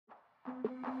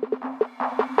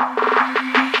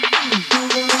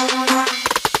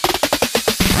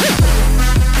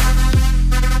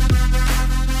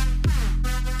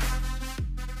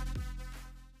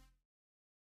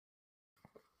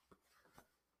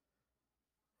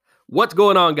What's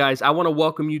going on, guys? I want to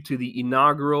welcome you to the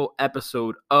inaugural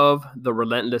episode of the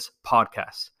Relentless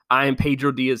Podcast. I am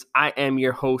Pedro Diaz. I am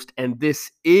your host, and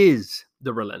this is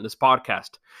the Relentless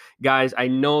Podcast. Guys, I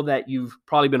know that you've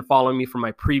probably been following me from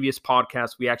my previous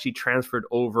podcast. We actually transferred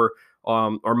over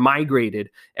or migrated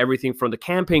everything from the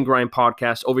Campaign Grind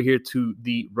podcast over here to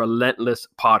the Relentless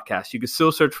Podcast. You can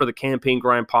still search for the Campaign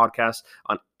Grind podcast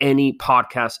on any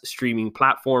podcast streaming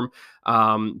platform.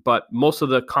 But most of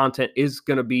the content is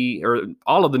going to be, or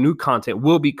all of the new content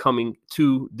will be coming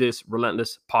to this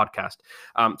Relentless Podcast.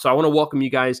 So I want to welcome you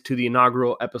guys to the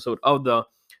inaugural episode of the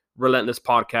Relentless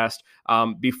Podcast.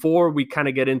 Before we kind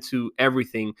of get into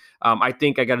everything, I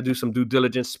think I got to do some due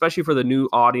diligence, especially for the new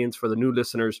audience, for the new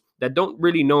listeners that don't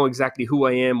really know exactly who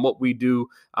I am, what we do,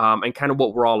 and kind of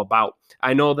what we're all about.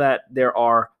 I know that there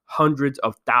are hundreds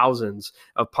of thousands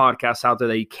of podcasts out there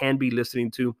that you can be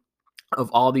listening to, of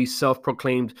all these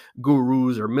self-proclaimed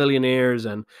gurus or millionaires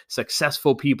and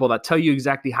successful people that tell you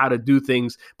exactly how to do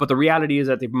things. But the reality is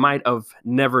that they might have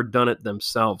never done it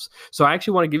themselves. So I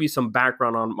actually want to give you some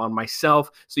background on myself,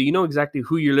 so you know exactly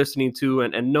who you're listening to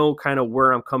and know kind of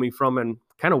where I'm coming from and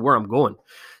kind of where I'm going.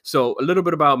 So a little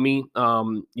bit about me.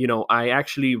 I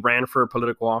actually ran for a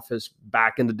political office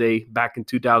back in the day, back in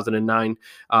 2009.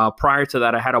 Prior to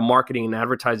that, I had a marketing and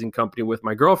advertising company with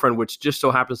my girlfriend, which just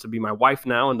so happens to be my wife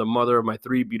now and the mother of my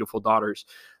 3 beautiful daughters.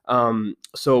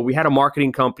 So we had a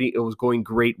marketing company. It was going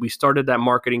great. We started that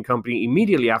marketing company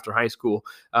immediately after high school.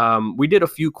 We did a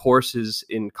few courses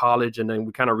in college, and then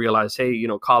we kind of realized, hey,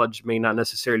 college may not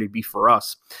necessarily be for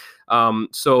us.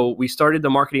 So we started the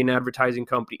marketing and advertising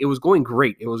company. It was going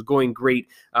great.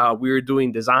 We were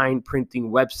doing design,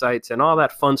 printing, websites, and all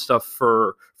that fun stuff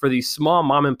for these small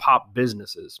mom and pop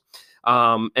businesses.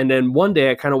 And then one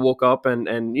day I kind of woke up and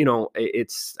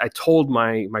I told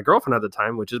my girlfriend at the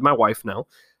time, which is my wife now,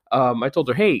 I told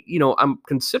her, hey, I'm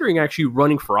considering actually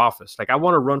running for office. Like, I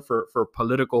want to run for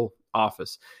political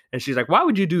office. And she's like, why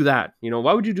would you do that?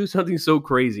 Why would you do something so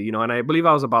crazy? And I believe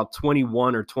I was about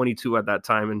 21 or 22 at that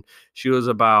time, and she was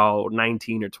about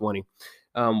 19 or 20.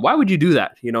 Why would you do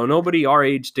that? Nobody our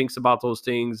age thinks about those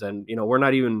things, and we're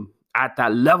not even at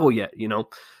that level yet.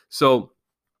 So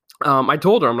I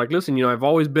told her, I'm like, listen, I've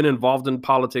always been involved in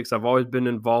politics. I've always been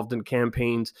involved in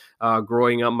campaigns.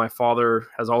 Growing up, my father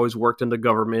has always worked in the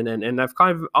government, and I've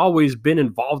kind of always been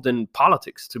involved in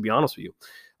politics, to be honest with you.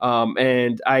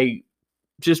 And I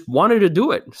just wanted to do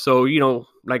it. So,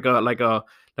 like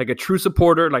a true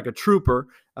supporter, like a trooper,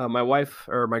 my wife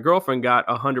or my girlfriend got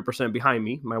 100% behind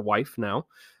me, my wife now.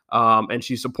 And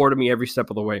she supported me every step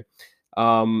of the way.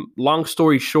 Long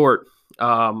story short,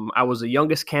 I was the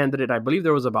youngest candidate. I believe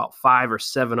there was about 5 or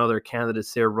 7 other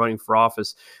candidates there running for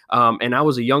office. And I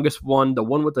was the youngest one, the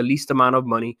one with the least amount of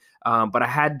money. But I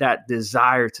had that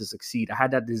desire to succeed. I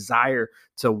had that desire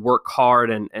to work hard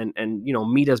and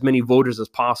meet as many voters as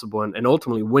possible and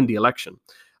ultimately win the election.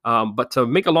 But to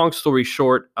make a long story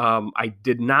short, I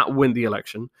did not win the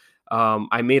election.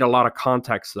 I made a lot of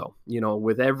contacts though,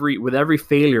 with every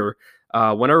failure.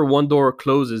 Whenever one door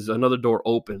closes, another door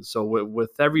opens. So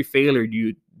with every failure,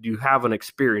 you have an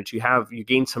experience, you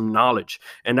gain some knowledge.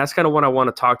 And that's kind of what I want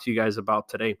to talk to you guys about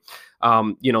today.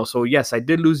 So yes, I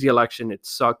did lose the election. It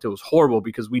sucked. It was horrible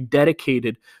because we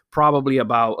dedicated probably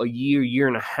about a year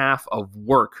and a half of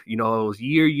work. It was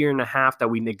year and a half that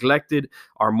we neglected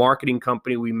our marketing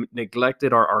company. We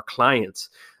neglected our clients.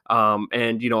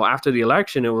 And after the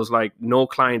election, it was like no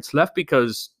clients left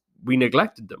because we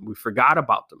neglected them. We forgot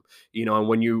about them, and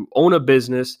when you own a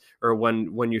business or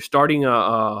when you're starting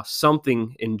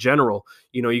something in general,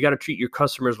 you got to treat your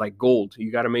customers like gold.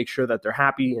 You got to make sure that they're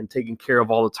happy and taken care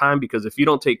of all the time, because if you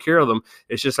don't take care of them,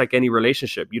 it's just like any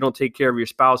relationship. You don't take care of your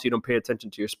spouse, you don't pay attention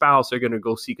to your spouse, they're going to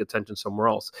go seek attention somewhere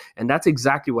else. And that's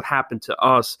exactly what happened to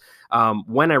us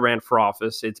when I ran for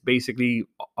office. It's basically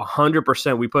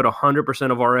 100%. We put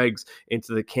 100% of our eggs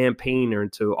into the campaign or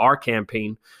into our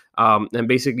campaign. And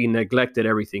basically neglected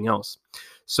everything else.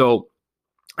 So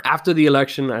after the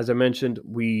election, as I mentioned,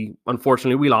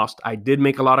 unfortunately we lost. I did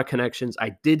make a lot of connections.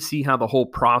 I did see how the whole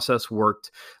process worked,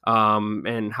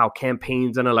 and how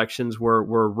campaigns and elections were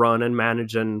run and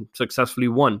managed and successfully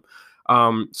won.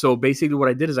 So basically what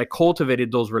I did is I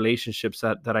cultivated those relationships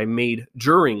that I made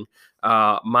during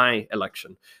my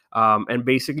election. And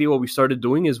basically what we started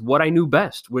doing is what I knew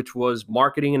best, which was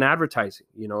marketing and advertising,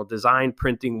 design,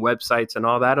 printing, websites, and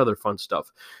all that other fun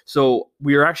stuff. So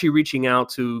we were actually reaching out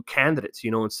to candidates,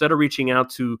 instead of reaching out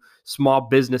to small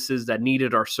businesses that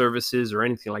needed our services or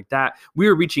anything like that. We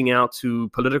were reaching out to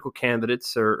political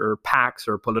candidates or PACs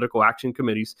or political action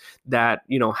committees that,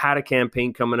 had a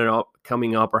campaign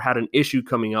coming up or had an issue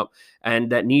coming up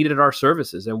and that needed our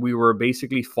services. And we were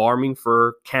basically farming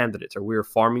for candidates, or we were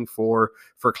farming for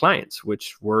clients,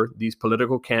 which were these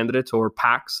political candidates or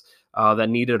PACs that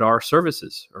needed our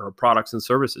services or products and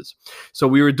services. So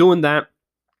we were doing that.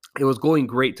 It was going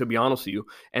great, to be honest with you.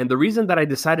 And the reason that I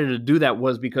decided to do that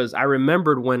was because I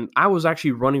remembered when I was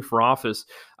actually running for office,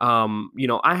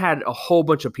 I had a whole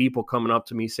bunch of people coming up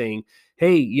to me saying,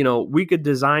 hey, we could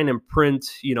design and print,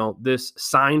 this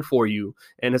sign for you,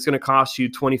 and it's going to cost you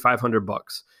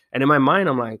 $2,500. And in my mind,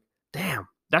 I'm like, damn,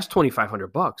 that's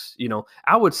 $2,500.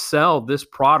 I would sell this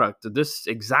product, this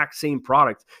exact same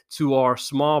product, to our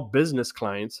small business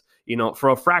clients, for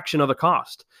a fraction of the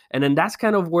cost. And then that's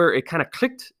kind of where it kind of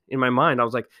clicked in my mind. I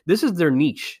was like, this is their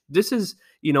niche. This is,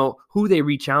 who they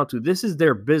reach out to. This is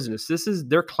their business. This is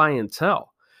their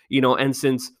clientele, and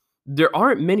since there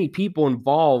aren't many people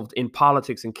involved in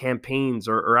politics and campaigns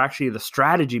or actually the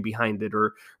strategy behind it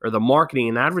or the marketing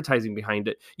and advertising behind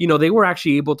it, they were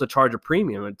actually able to charge a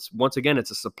premium. Once again, it's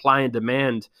a supply and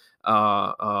demand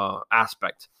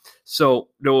aspect. So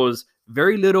there was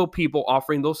very little people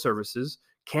offering those services.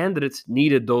 Candidates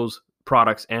needed those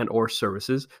products and or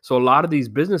services. So a lot of these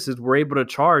businesses were able to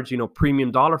charge,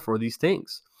 premium dollar for these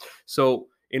things. So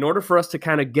in order for us to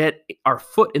kind of get our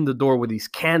foot in the door with these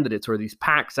candidates or these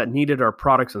PACs that needed our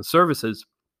products and services,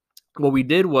 what we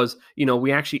did was,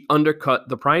 we actually undercut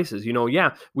the prices.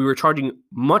 We were charging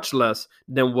much less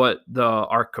than what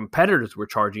our competitors were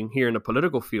charging here in the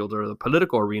political field or the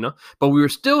political arena, but we were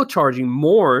still charging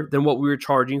more than what we were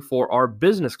charging for our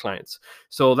business clients.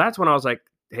 So that's when I was like,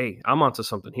 hey, I'm onto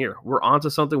something here. We're onto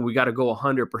something. We got to go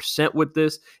 100% with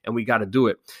this, and we got to do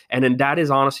it. And then that is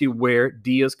honestly where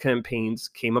Diaz Campaigns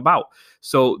came about.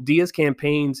 So Diaz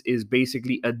Campaigns is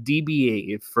basically a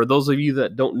DBA. For those of you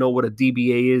that don't know what a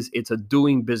DBA is, it's a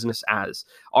doing business as.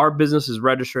 Our business is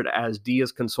registered as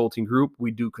Diaz Consulting Group. We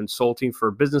do consulting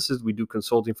for businesses. We do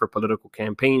consulting for political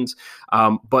campaigns.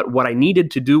 But what I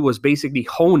needed to do was basically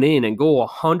hone in and go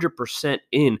 100%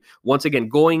 in. Once again,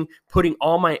 putting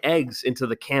all my eggs into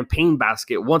the campaign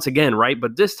basket once again, right?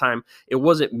 But this time it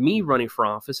wasn't me running for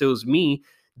office. It was me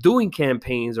doing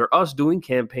campaigns or us doing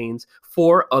campaigns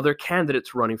for other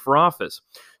candidates running for office.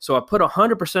 So I put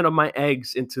 100% of my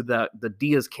eggs into the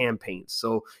Diaz campaigns.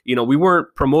 So, we weren't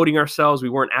promoting ourselves. We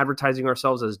weren't advertising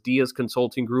ourselves as Diaz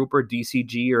Consulting Group or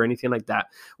DCG or anything like that.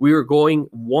 We were going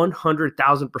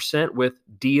 100,000% with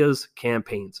Diaz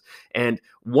campaigns. And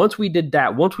once we did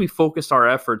that, once we focused our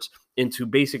efforts into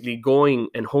basically going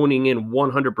and honing in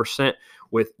 100%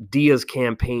 with Diaz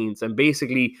campaigns and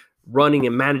basically running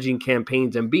and managing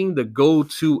campaigns and being the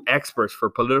go-to experts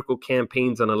for political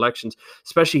campaigns and elections,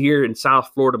 especially here in South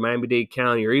Florida, Miami-Dade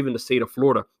County, or even the state of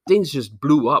Florida, things just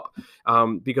blew up.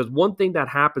 Because one thing that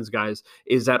happens, guys,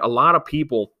 is that a lot of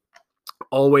people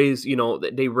always,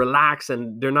 they relax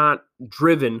and they're not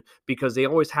driven because they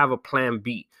always have a plan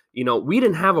B. We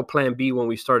didn't have a plan B when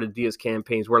we started Diaz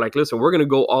Campaigns. We're like, listen, we're going to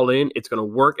go all in. It's going to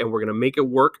work and we're going to make it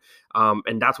work.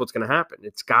 And that's what's going to happen.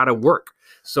 It's got to work.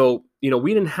 So,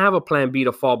 we didn't have a plan B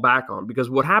to fall back on, because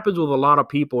what happens with a lot of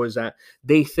people is that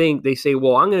they say,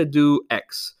 well, I'm going to do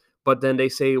X. But then they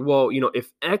say, well,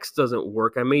 if X doesn't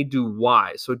work, I may do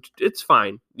Y. So it's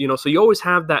fine. So you always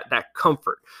have that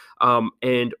comfort.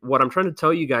 And what I'm trying to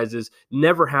tell you guys is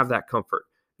never have that comfort.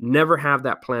 Never have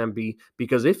that plan B,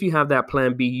 because if you have that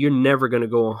plan B, you're never going to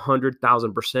go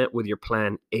 100,000% with your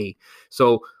plan A.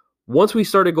 So once we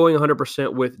started going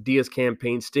 100% with Diaz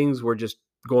Campaigns, things were just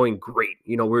going great.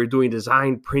 We were doing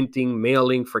design, printing,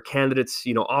 mailing for candidates,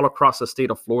 all across the state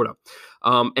of Florida.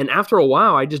 And after a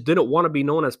while, I just didn't want to be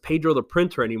known as Pedro the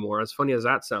Printer anymore, as funny as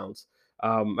that sounds.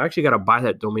 I actually got to buy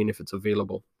that domain if it's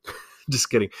available.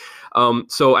 Just kidding.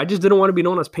 So I just didn't want to be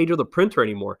known as Pedro the Printer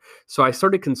anymore. So I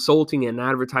started consulting and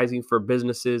advertising for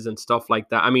businesses and stuff like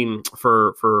that. I mean,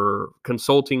 for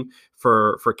consulting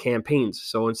for campaigns.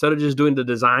 So instead of just doing the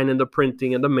design and the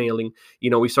printing and the mailing,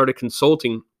 we started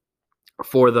consulting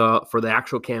for the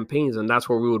actual campaigns, and that's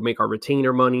where we would make our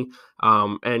retainer money.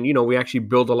 And we actually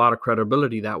build a lot of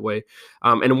credibility that way.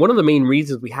 And one of the main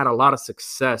reasons we had a lot of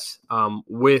success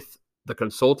with the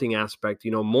consulting aspect,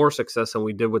 more success than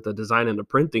we did with the design and the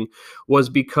printing, was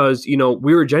because,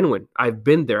 we were genuine. I've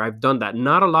been there. I've done that.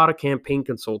 Not a lot of campaign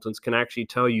consultants can actually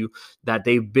tell you that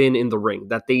they've been in the ring,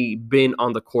 that they've been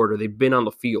on the court, or they've been on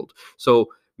the field. So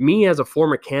me as a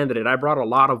former candidate, I brought a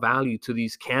lot of value to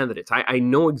these candidates. I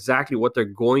know exactly what they're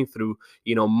going through,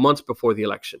 months before the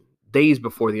election, days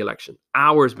before the election,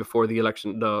 hours before the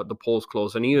election, the polls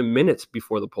close, and even minutes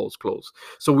before the polls close.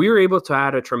 So we were able to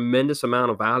add a tremendous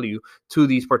amount of value to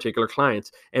these particular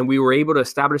clients, and we were able to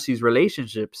establish these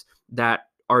relationships that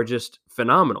are just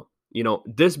phenomenal.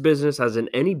 This business, as in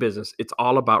any business, it's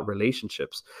all about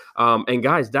relationships. And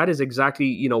guys, that is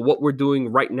exactly, what we're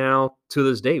doing right now to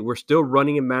this day. We're still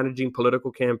running and managing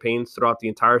political campaigns throughout the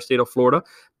entire state of Florida,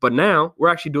 but now we're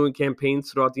actually doing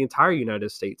campaigns throughout the entire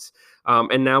United States.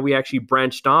 And now we actually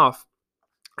branched off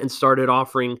and started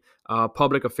offering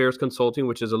public affairs consulting,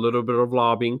 which is a little bit of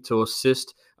lobbying to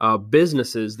assist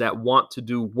businesses that want to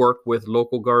do work with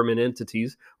local government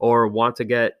entities or want to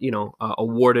get,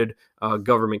 awarded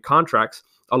government contracts,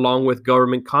 along with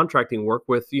government contracting work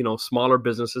with, smaller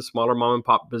businesses, smaller mom and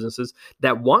pop businesses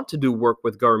that want to do work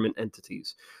with government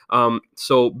entities.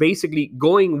 So basically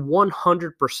going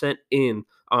 100% in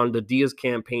on the Diaz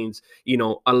campaigns,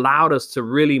 allowed us to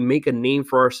really make a name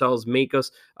for ourselves, make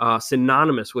us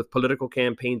synonymous with political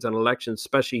campaigns and elections,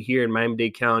 especially here in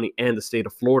Miami-Dade County and the state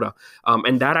of Florida.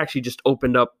 And that actually just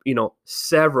opened up,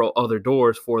 several other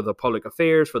doors for the public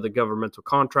affairs, for the governmental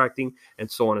contracting,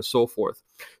 and so on and so forth.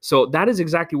 So that is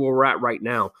exactly where we're at right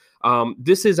now.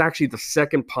 This is actually the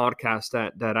second podcast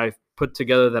that I've put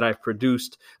together, that I've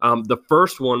produced. The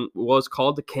first one was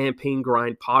called the Campaign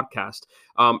Grind Podcast.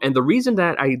 And the reason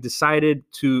that I decided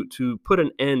to put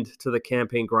an end to the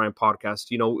Campaign Grind Podcast,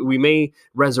 we may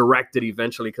resurrect it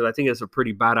eventually because I think it's a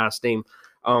pretty badass name.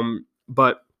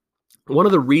 But one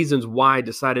of the reasons why I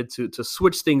decided to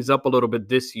switch things up a little bit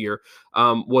this year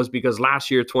was because last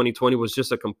year, 2020, was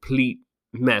just a complete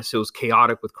mess. It was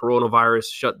chaotic with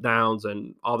coronavirus shutdowns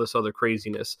and all this other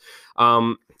craziness.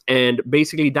 And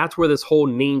basically that's where this whole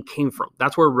name came from.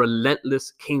 That's where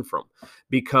Relentless came from,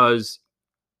 because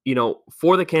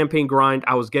for the Campaign Grind,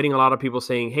 I was getting a lot of people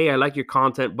saying, hey, I like your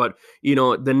content, but,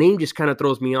 the name just kind of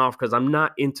throws me off because I'm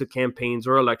not into campaigns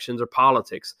or elections or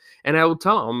politics. And I would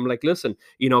tell them, like, listen,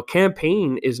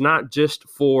 campaign is not just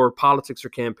for politics or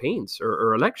campaigns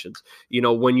or elections.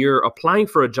 When you're applying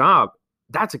for a job,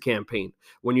 that's a campaign.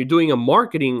 When you're doing a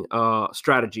marketing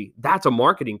strategy, that's a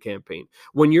marketing campaign.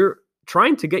 When you're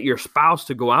trying to get your spouse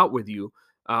to go out with you,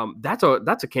 that's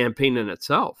a campaign in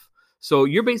itself. So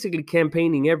you're basically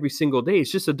campaigning every single day.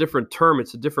 It's just a different term.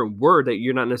 It's a different word that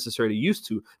you're not necessarily used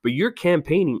to, but you're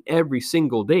campaigning every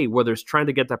single day, whether it's trying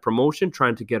to get that promotion,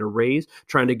 trying to get a raise,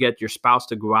 trying to get your spouse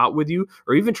to go out with you,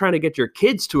 or even trying to get your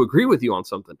kids to agree with you on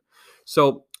something.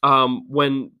 So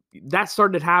when that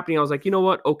started happening, I was like, you know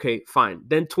what? Okay, fine.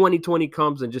 Then 2020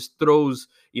 comes and just throws,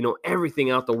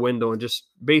 everything out the window and just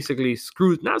basically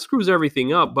not screws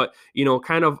everything up, but,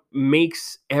 kind of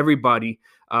makes everybody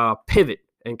pivot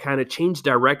and kind of change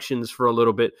directions for a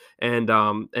little bit and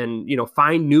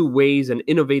find new ways and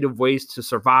innovative ways to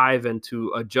survive and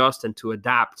to adjust and to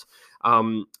adapt.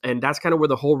 And that's kind of where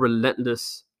the whole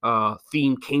Relentless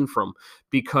theme came from,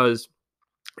 because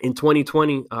in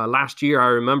 2020, last year, I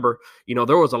remember,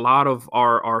 there was a lot of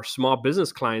our small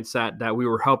business clients that we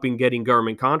were helping getting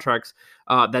government contracts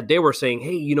that they were saying,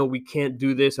 hey, we can't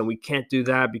do this and we can't do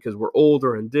that because we're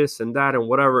older and this and that and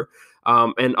whatever.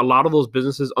 And a lot of those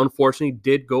businesses, unfortunately,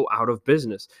 did go out of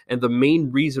business. And the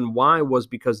main reason why was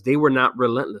because they were not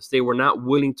relentless. They were not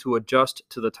willing to adjust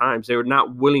to the times. They were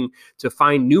not willing to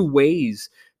find new ways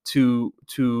to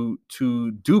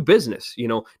do business.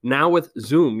 Now with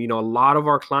Zoom, a lot of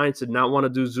our clients did not want to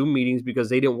do Zoom meetings because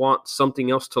they didn't want something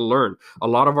else to learn. A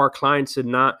lot of our clients did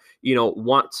not,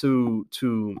 want to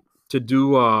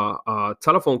do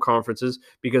telephone conferences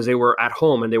because they were at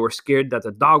home and they were scared that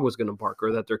the dog was going to bark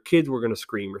or that their kids were going to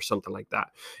scream or something like that.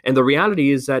 And the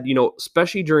reality is that,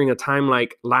 especially during a time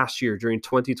like last year, during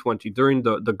 2020, during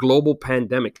the global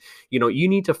pandemic, you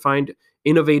need to find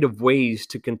innovative ways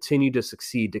to continue to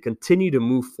succeed, to continue to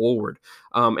move forward.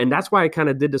 And that's why I kind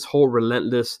of did this whole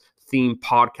Relentless theme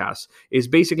podcast, is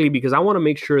basically because I want to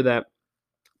make sure that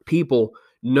people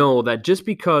know that just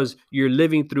because you're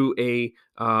living through a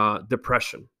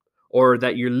depression or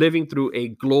that you're living through a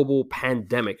global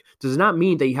pandemic does not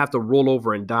mean that you have to roll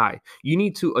over and die. You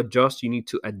need to adjust. You need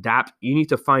to adapt. You need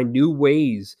to find new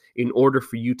ways in order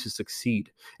for you to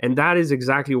succeed. And that is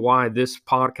exactly why this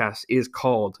podcast is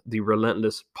called the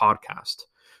Relentless Podcast.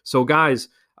 So guys,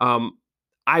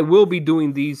 I will be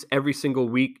doing these every single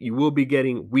week. You will be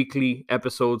getting weekly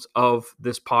episodes of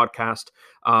this podcast.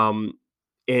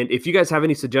 And if you guys have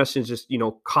any suggestions, just,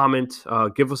 comment,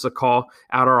 give us a call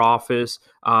at our office,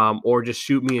 or just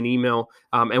shoot me an email,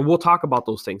 and we'll talk about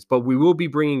those things. But we will be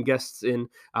bringing guests in.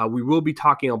 We will be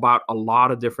talking about a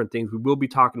lot of different things. We will be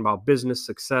talking about business,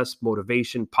 success,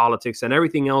 motivation, politics, and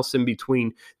everything else in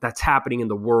between that's happening in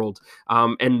the world.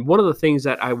 And one of the things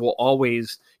that I will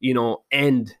always,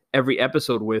 end every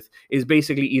episode with is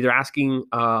basically either asking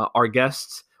our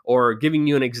guests or giving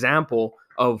you an example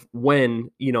of when,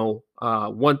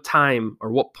 one time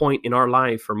or what point in our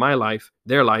life or my life,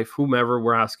 their life, whomever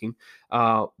we're asking,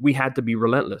 we had to be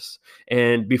relentless.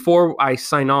 And before I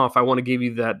sign off, I want to give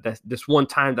you that this one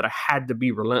time that I had to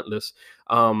be relentless.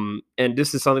 And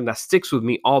this is something that sticks with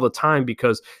me all the time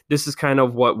because this is kind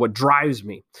of what drives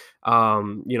me.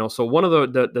 So one of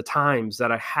the times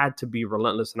that I had to be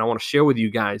relentless, and I want to share with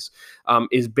you guys,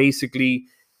 is basically,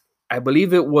 I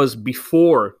believe it was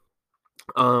before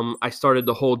I started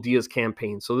the whole Diaz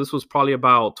campaign. So this was probably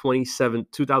about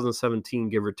 2017,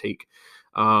 give or take,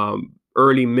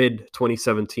 early mid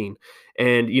 2017.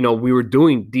 And, we were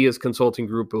doing Diaz Consulting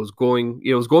Group. It was going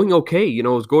okay. It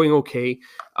was going okay.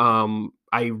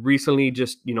 I recently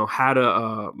just, had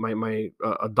a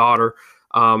daughter.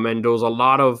 And there was a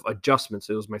lot of adjustments.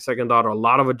 It was my second daughter, a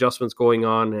lot of adjustments going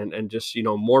on, and just,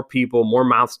 more people, more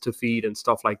mouths to feed and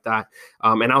stuff like that.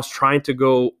 And I was trying to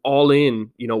go all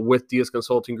in, with Diaz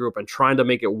Consulting Group and trying to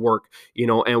make it work,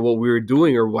 and what we were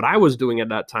doing, or what I was doing at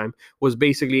that time, was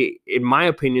basically, in my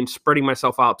opinion, spreading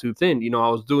myself out too thin. I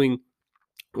was doing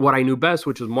what I knew best,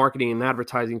 which was marketing and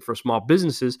advertising for small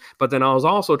businesses. But then I was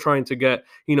also trying to get,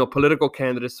 political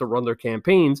candidates to run their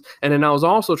campaigns. And then I was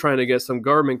also trying to get some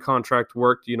government contract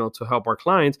work, to help our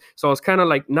clients. So I was kind of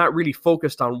like not really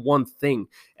focused on one thing.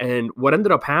 And what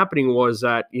ended up happening was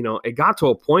that, it got to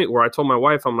a point where I told my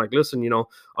wife, I'm like, listen,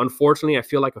 unfortunately, I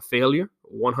feel like a failure.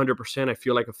 100%. I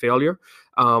feel like a failure.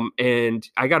 And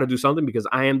I got to do something because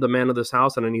I am the man of this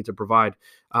house and I need to provide.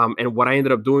 And what I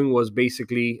ended up doing was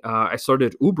basically, I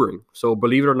started Ubering. So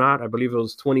believe it or not, I believe it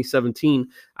was 2017.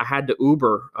 I had to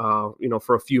Uber,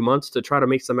 for a few months to try to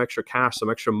make some extra cash, some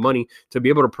extra money to be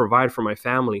able to provide for my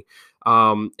family.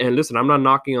 And listen, I'm not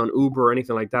knocking on Uber or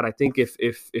anything like that. I think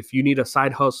if you need a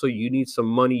side hustle, you need some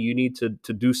money, you need to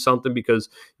do something because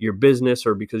your business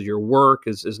or because your work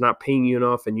is not paying you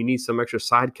enough and you need some extra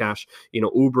side cash,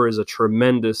 Uber is a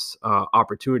tremendous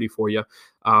opportunity for you.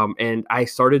 And I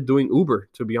started doing Uber,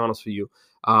 to be honest with you.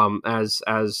 As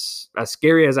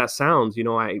scary as that sounds,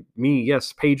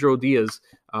 yes, Pedro Diaz.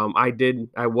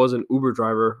 I was an Uber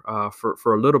driver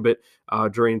for a little bit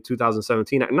during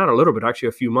 2017, not a little bit, actually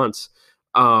a few months,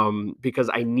 because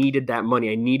I needed that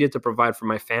money. I needed to provide for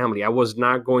my family. I was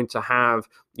not going to have,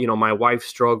 my wife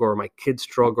struggle or my kids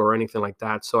struggle or anything like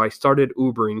that. So I started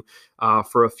Ubering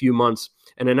for a few months.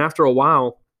 And then after a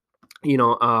while,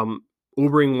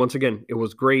 Ubering, once again, it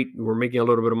was great. We were making a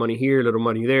little bit of money here, a little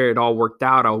money there. It all worked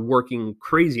out. I was working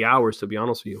crazy hours, to be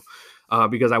honest with you,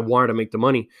 because I wanted to make the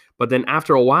money. But then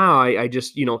after a while, I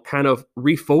just, kind of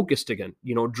refocused again,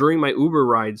 during my Uber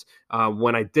rides,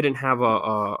 when I didn't have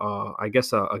a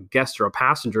guest or a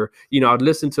passenger, I'd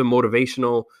listen to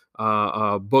motivational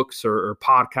books or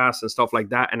podcasts and stuff like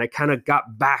that. And I kind of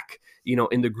got back,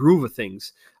 in the groove of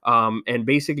things. And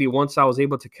basically, once I was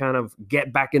able to kind of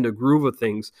get back in the groove of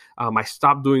things, I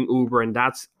stopped doing Uber. And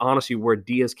that's honestly where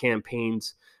Diaz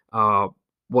Campaigns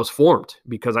was formed,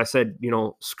 because I said,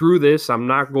 screw this. I'm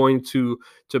not going to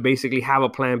basically have a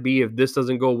plan B. If this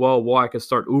doesn't go well, I can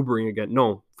start Ubering again.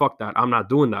 No, fuck that. I'm not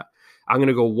doing that. I'm going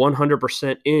to go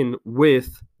 100% in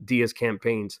with Diaz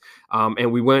Campaigns.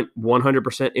 And we went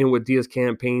 100% in with Diaz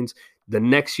Campaigns. The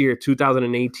next year,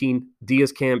 2018,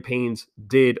 Diaz Campaigns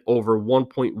did over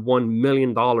 $1.1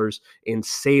 million in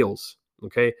sales.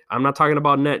 Okay, I'm not talking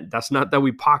about net. That's not that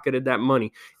we pocketed that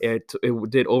money. It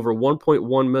did over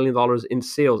 $1.1 million in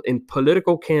sales in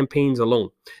political campaigns alone,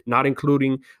 not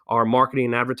including our marketing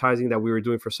and advertising that we were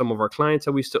doing for some of our clients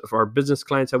for our business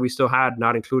clients that we still had,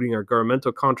 not including our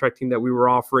governmental contracting that we were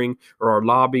offering or our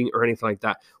lobbying or anything like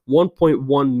that.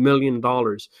 $1.1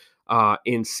 million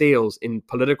in sales in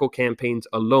political campaigns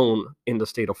alone in the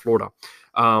state of Florida.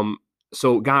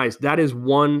 So guys, that is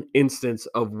one instance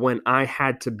of when I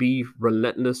had to be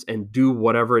relentless and do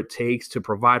whatever it takes to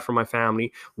provide for my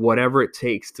family, whatever it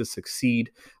takes to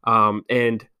succeed.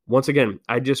 And once again,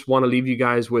 I just want to leave you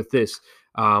guys with this.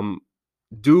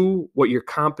 Do what your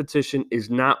competition is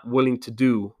not willing to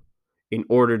do in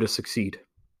order to succeed.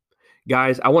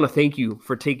 Guys, I want to thank you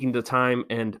for taking the time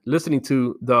and listening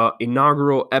to the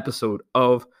inaugural episode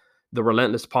of the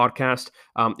Relentless Podcast.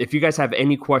 If you guys have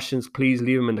any questions, please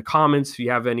leave them in the comments. If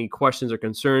you have any questions or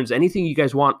concerns, anything you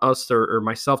guys want us or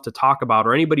myself to talk about,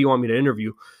 or anybody you want me to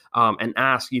interview, and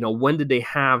ask, when did they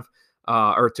have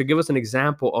or to give us an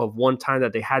example of one time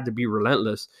that they had to be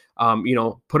relentless.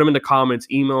 Put them in the comments,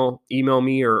 email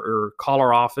me or call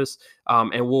our office,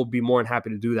 and we'll be more than happy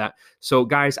to do that. So,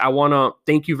 guys, I want to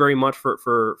thank you very much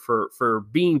for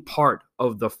being part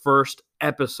of the first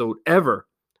episode ever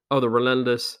of the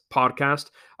Relentless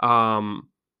podcast.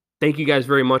 Thank you guys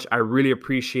very much. I really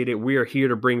appreciate it. We are here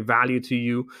to bring value to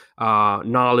you,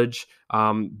 knowledge.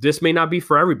 This may not be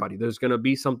for everybody. There's going to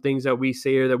be some things that we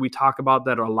say or that we talk about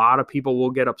that a lot of people will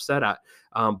get upset at.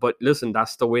 But listen,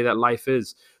 that's the way that life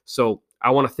is. So I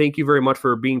want to thank you very much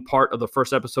for being part of the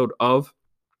first episode of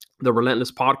the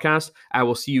Relentless podcast. I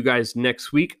will see you guys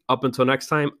next week. Up until next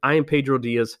time, I am Pedro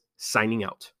Diaz, signing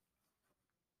out.